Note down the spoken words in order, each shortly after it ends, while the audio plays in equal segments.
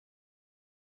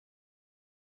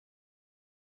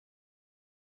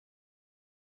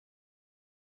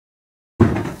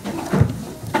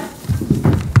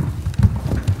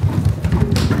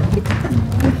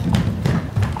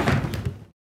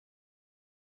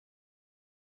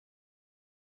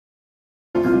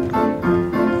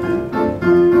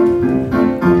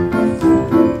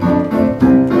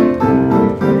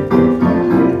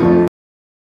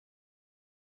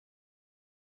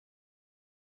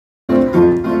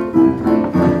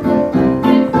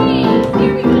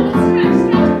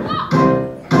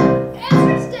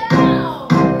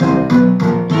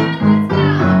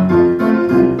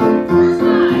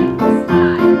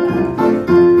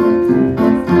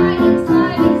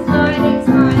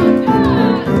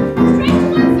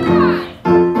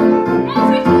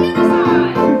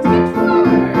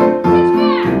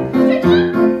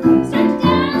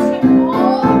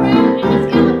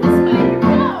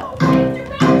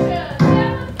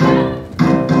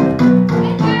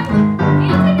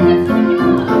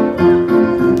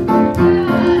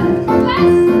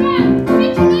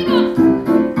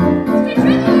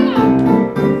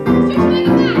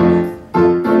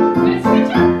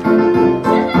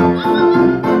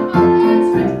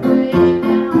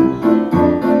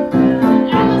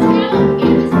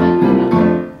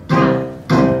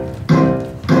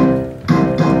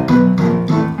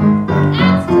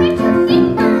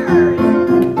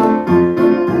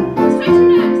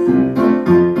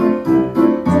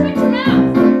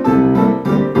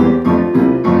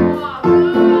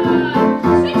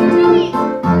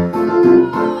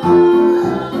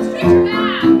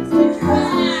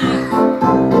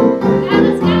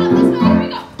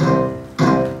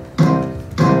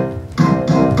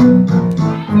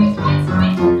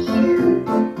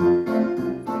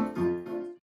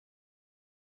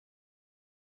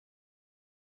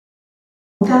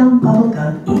bubble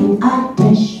gum in a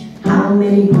dish. How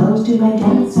many blows do my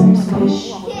dancers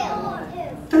wish?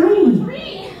 3.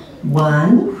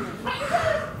 1,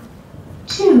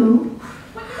 2,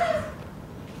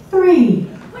 3.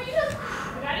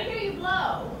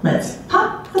 Let's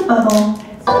pop the bubble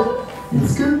and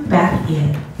scoop back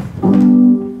in.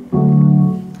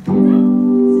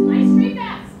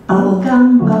 Bubble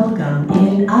gum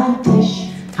in a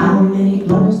dish. How many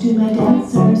blows do my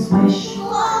dancers wish?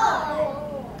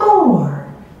 4.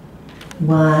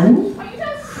 1,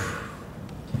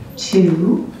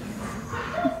 2,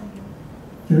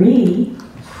 3,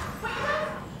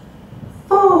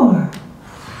 4.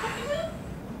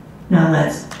 Now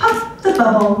let's pop the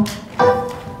bubble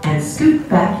and scoop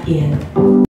back in.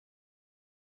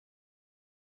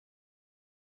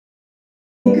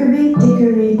 Hickory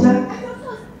dickory dock,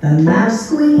 the mouse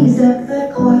squeezed up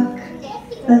the clock.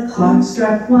 The clock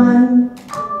struck 1.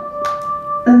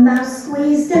 The mouse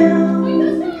squeezed down.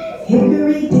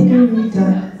 Hickory dickory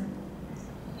dock,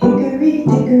 hickory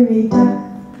dickory dock.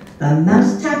 The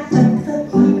mouse tapped up the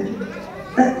clock.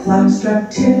 The clock struck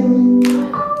 2.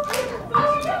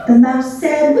 The mouse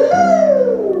said,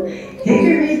 "Woo!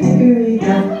 Hickory dickory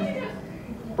dock,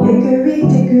 hickory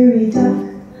dickory dock."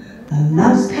 The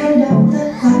mouse patted up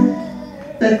the clock.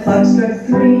 The clock struck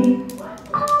 3.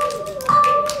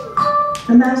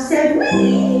 The mouse said,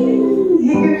 "Wee!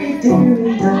 Hickory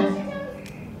dickory dock,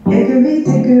 hickory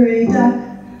dickory dock."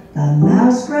 The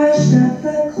mouse brushed up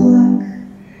the clock.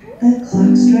 The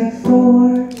clock struck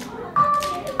 4.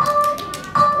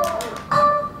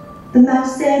 The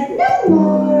mouse said, "No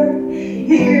more!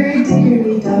 Hickory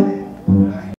dickory dock."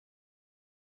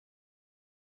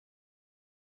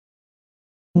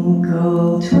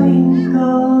 Twinkle,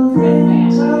 twinkle,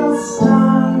 little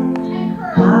star,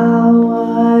 how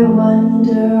I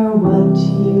wonder what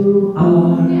you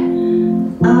are.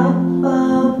 Up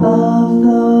above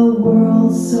the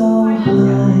world so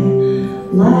high,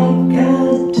 like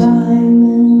a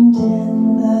diamond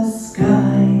in the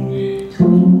sky.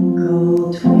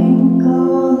 Twinkle,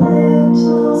 twinkle,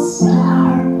 little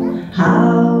star,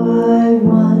 how I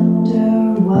wonder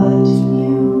what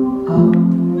you are.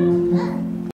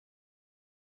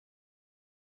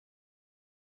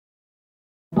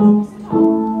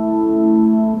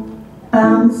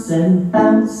 Bounce and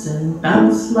bounce and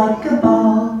bounce like a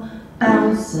ball.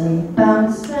 Bounce and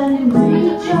bounce and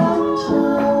reach up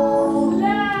tall.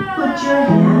 Put your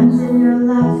hands in your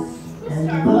lap and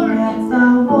look at the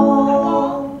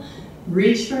wall.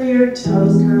 Reach for your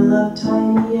toes, curl up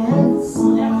tiny and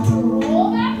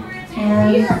small.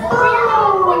 And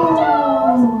fall.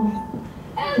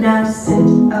 Now sit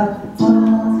up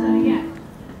tall.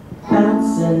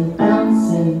 Bounce and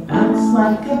bounce and bounce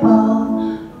like a ball.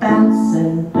 Bounce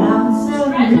and bounce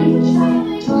and reach up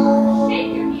tall.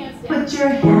 Put your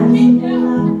hands in your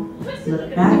lap, look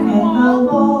back at the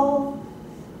wall.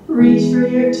 Reach for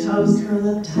your toes,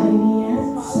 curl up tiny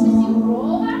and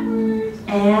small.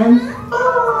 And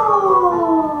fall.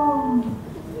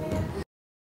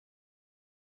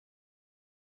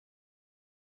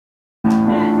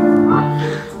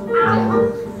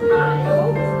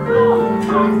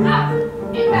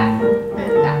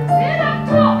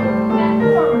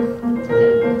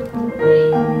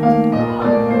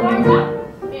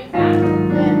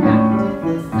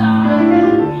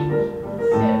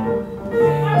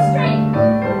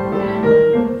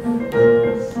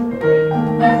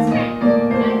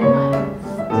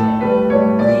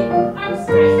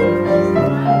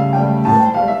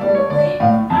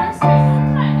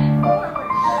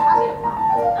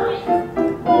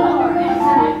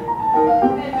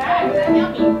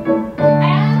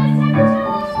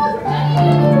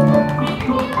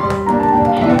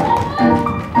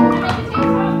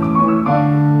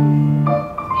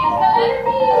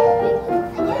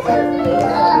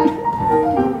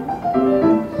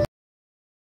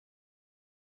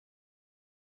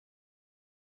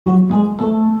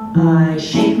 I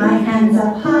shake my hands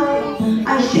up high,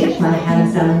 I shake my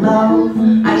hands down low,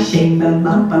 I shake them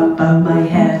up above my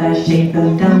head, I shake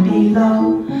them down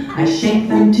below. I shake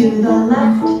them to the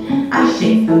left, I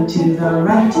shake them to the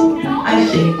right, I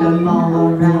shake them all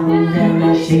around and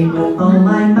I shake with all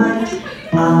my might.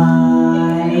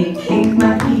 I kick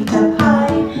my feet up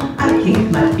high, I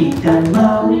kick my feet down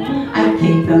low, I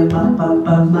kick them up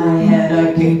above my head,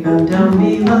 I kick them down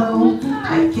below.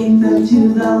 I kick them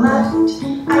to the left,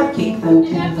 I kick them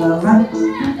to the right,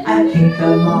 I kick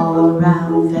them all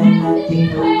around and I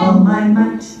kick with all my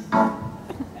might.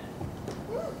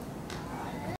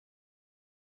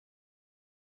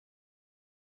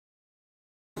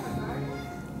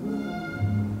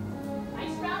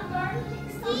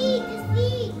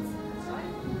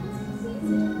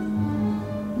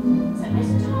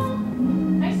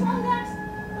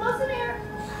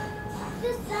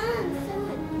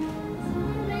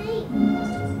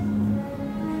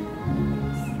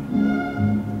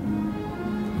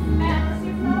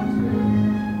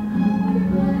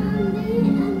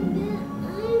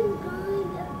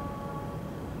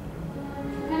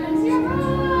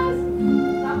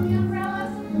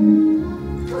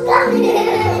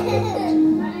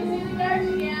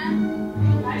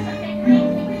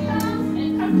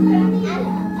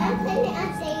 putting on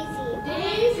Daisy.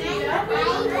 Daisy, I'm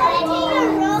putting a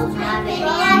rose. I'm putting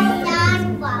a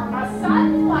sunflower. A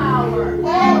sunflower.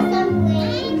 And some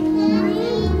green.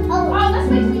 Oh, this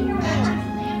makes me hear what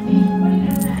Nancy. What are you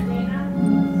doing that, Dana?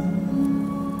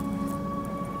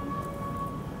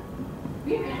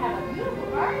 We're going to have a beautiful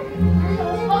garden. You're so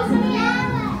close to me.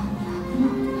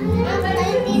 I'm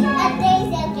planting a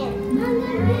daisy again.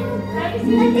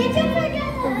 Did you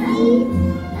forget the leaves?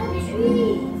 A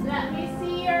tree. Let me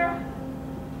see your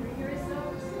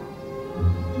silver.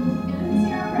 Let me see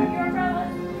your umbrella.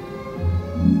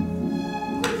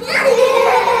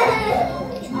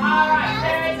 All right,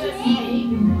 there is a snake.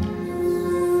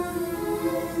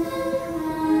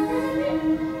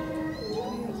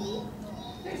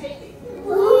 There's a snake.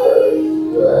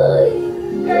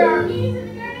 There are bees in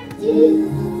the garden?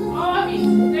 Oh,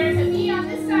 bees. There's a bee on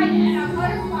this side and a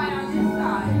butterfly on this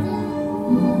side.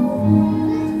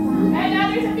 And now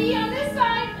there's a bee on this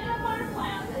side and a butterfly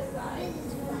on this side.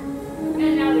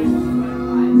 And now there's two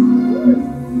butterflies.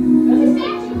 There's a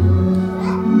statue.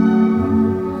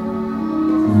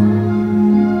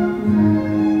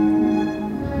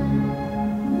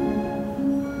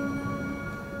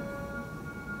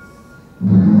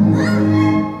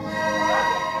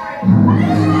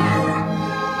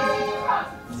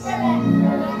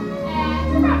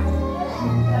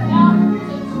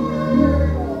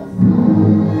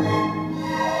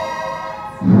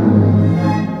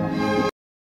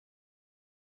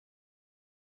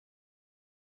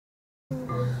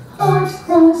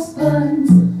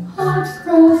 Hot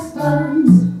cross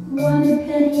buns, 1 a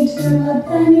penny, 2 a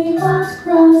penny, hot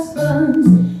cross buns.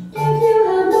 If you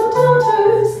have no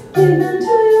daughters, give them to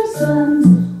your sons.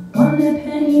 1 a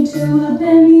penny, 2 a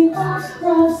penny, hot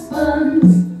cross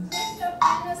buns. Tip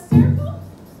up in a circle.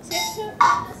 Tip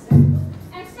up in a circle.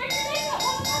 And stick your legs up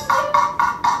one more time.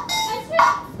 And switch.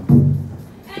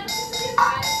 And listen to your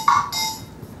eyes.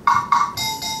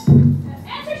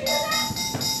 Answer to that.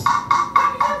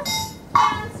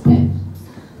 And switch.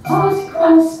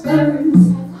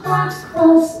 Hot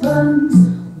cross buns,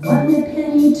 1 a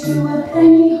penny, 2 a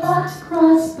penny, hot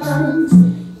cross buns.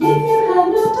 If you have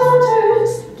no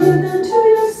daughters, give them to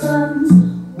your sons.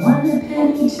 1 a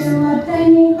penny, 2 a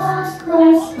penny, hot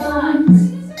cross buns.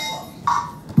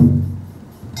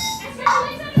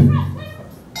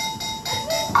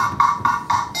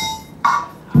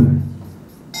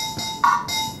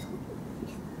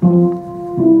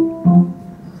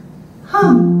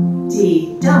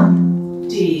 Humpty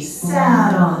Dumpty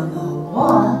sat on the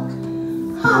wall.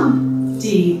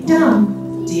 Humpty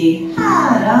Dumpty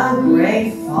had a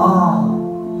great fall.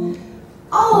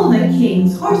 All the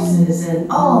king's horses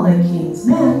and all the king's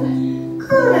men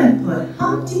couldn't put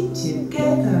Humpty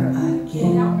together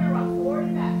again.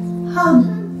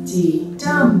 Humpty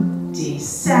Dumpty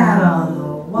sat on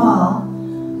the wall.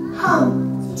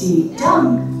 Humpty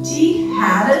Dumpty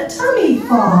had a tummy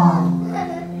fall.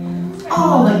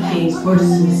 All the king's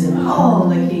horses and all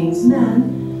the king's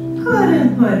men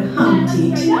couldn't put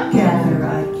Humpty together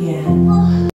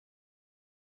again.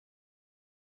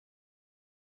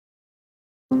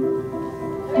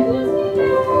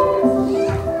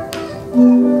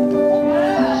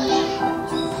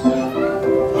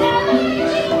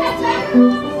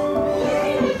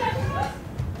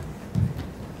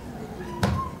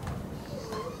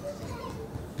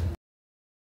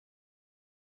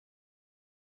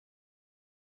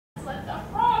 Let the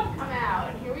frog come out,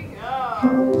 and here we go.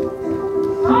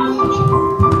 Frog.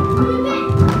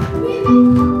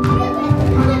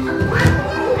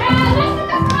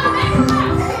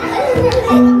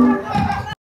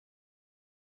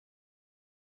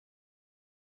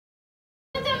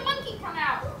 Let the monkey come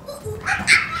out.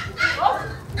 Oh.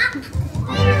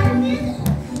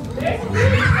 There's a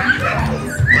monkey.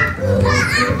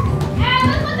 And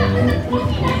let's let the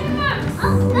monkey come out.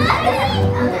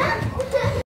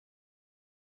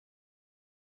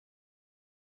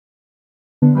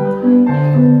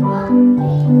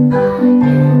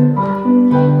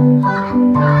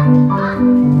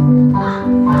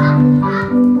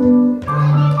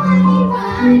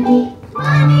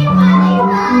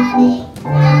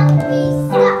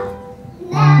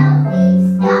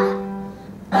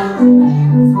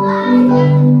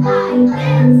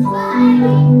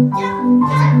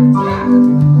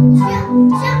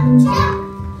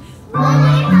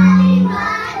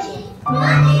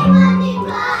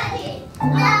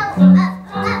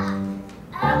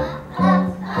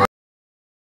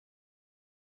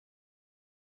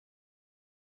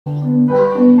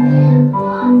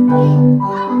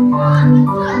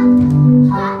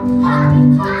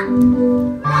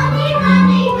 Money,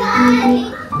 money, money,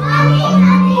 money,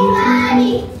 money,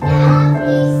 money.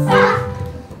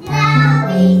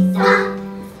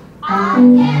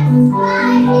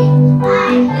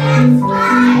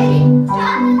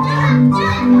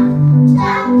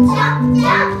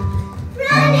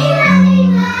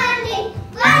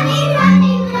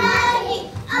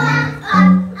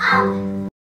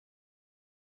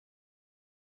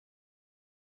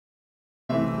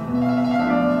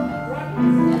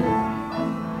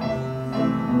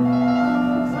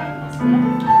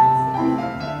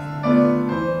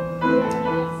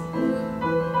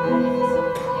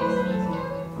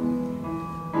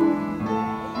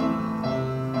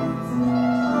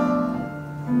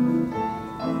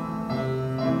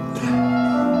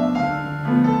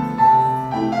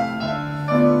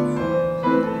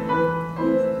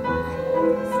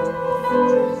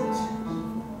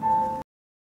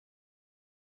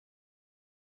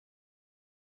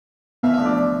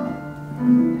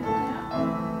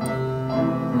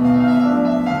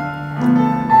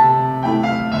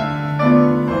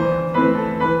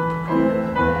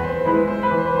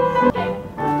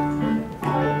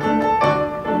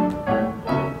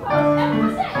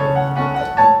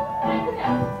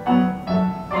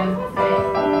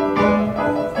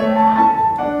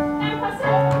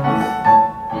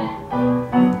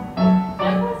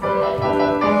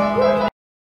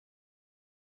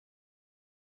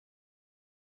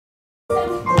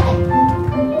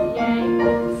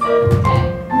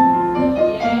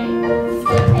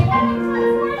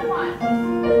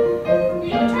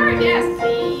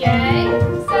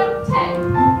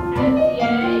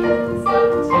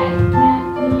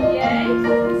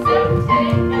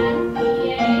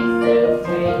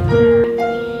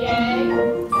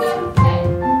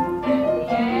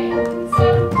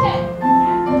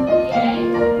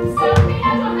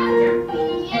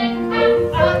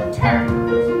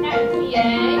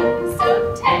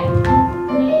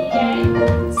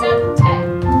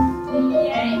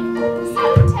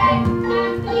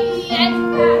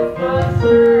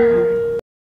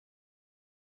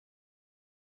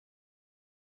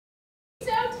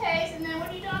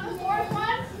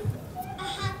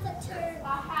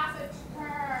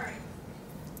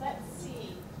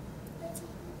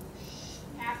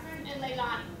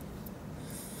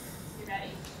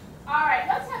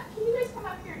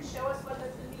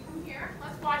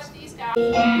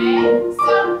 Good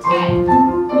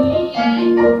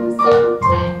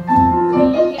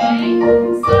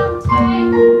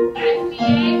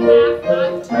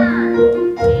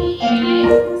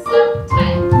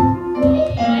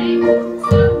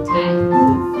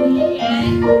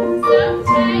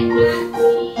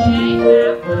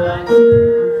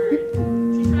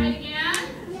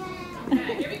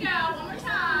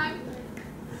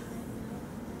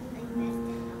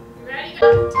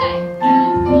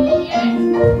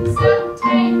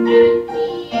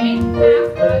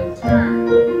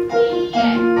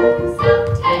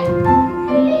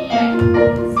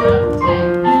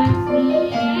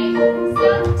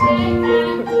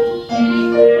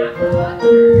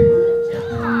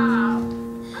job.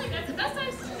 All right,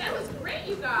 that was great,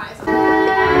 you guys.